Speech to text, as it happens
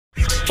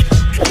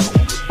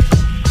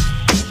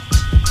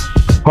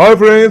Hi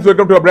friends,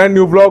 welcome to a brand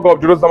new vlog of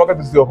Judo's Sankha.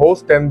 This is your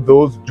host and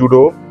those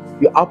Judo.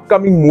 The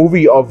upcoming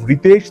movie of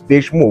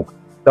riteishdeshmukh,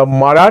 the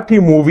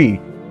Marathi movie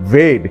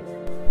Ved,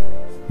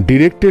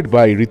 directed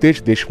by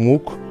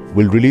riteishdeshmukh,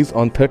 will release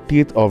on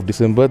 30th of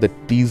December. The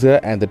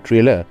teaser and the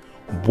trailer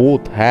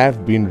both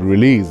have been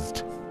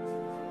released.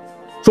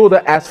 So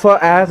as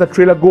far as the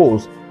trailer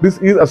goes, this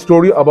is a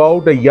story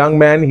about a young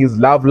man, his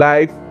love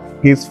life,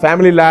 his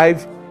family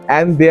life,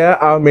 and there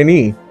are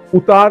many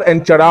utar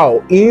and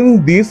chadao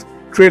in this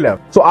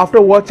trailer. So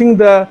after watching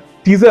the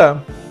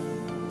teaser,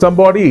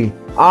 somebody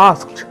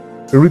asked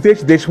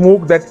Riteish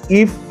Deshmukh that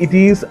if it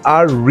is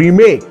a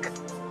remake.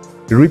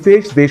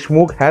 Riteish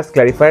Deshmukh has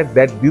clarified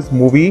that this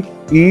movie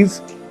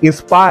is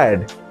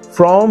inspired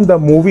from the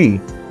movie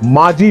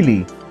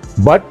Mauli,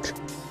 but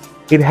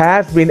it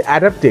has been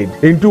adapted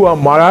into a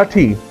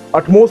Marathi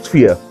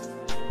atmosphere.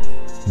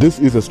 This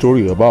is a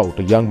story about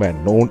a young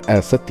man known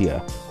as Satya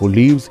who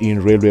lives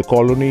in railway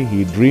colony.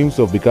 He dreams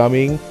of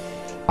becoming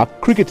a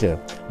cricketer,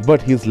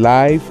 but his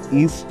life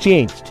is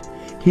changed.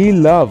 He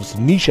loves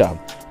Nisha,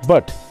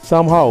 but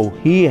somehow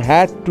he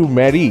had to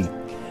marry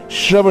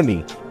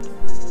Shravani.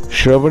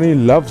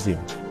 Shravani loves him,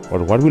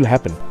 but what will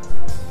happen?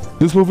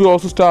 This movie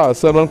also stars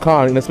Salman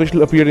Khan in a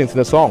special appearance in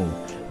a song,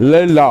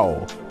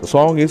 डwalaLOVE. The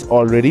song is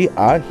already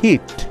a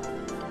hit.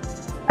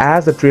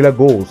 As the trailer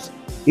goes,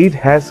 it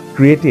has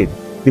created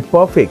the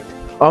perfect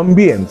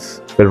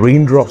ambience, the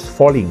raindrops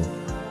falling,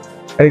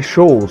 and it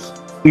shows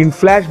in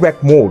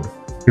flashback mode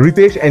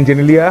Riteish and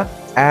Genelia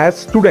as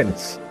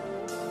students.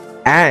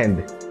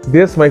 And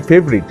there's my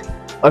favorite,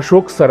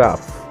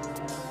 ashoksaraf.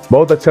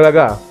 बहुत अच्छा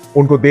लगा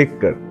उनको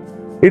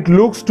देखकर. It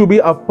looks to be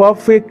a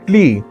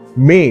perfectly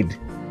made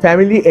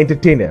family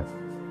entertainer.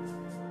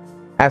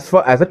 As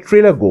far as the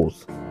trailer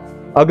goes,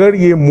 अगर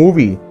ये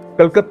movie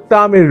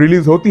Calcutta में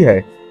release होती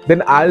है,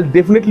 then I'll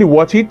definitely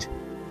watch it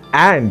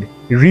and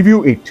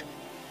review it.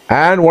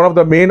 And one of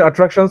the main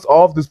attractions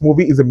of this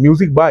movie is the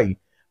music by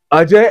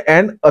Ajay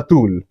and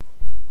Atul.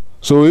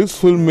 So इस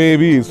film में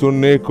भी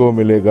सुनने को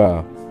मिलेगा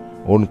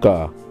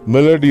उनका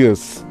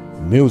melodious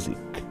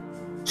music.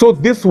 So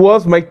this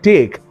was my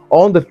take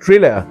on the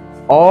trailer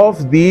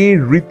of the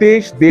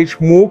Riteish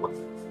Deshmukh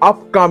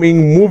upcoming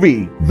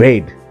movie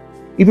Ved.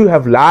 If you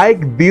have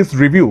liked this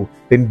review,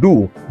 then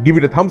do give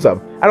it a thumbs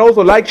up and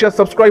also like, share,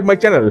 subscribe my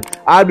channel.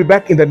 I'll be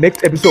back in the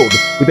next episode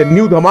with a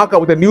new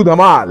dhamaka, with a new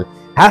dhamal.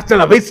 Hasta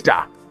la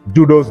vista,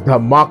 Judo's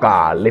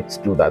dhamaka. Let's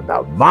do the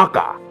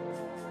dhamaka.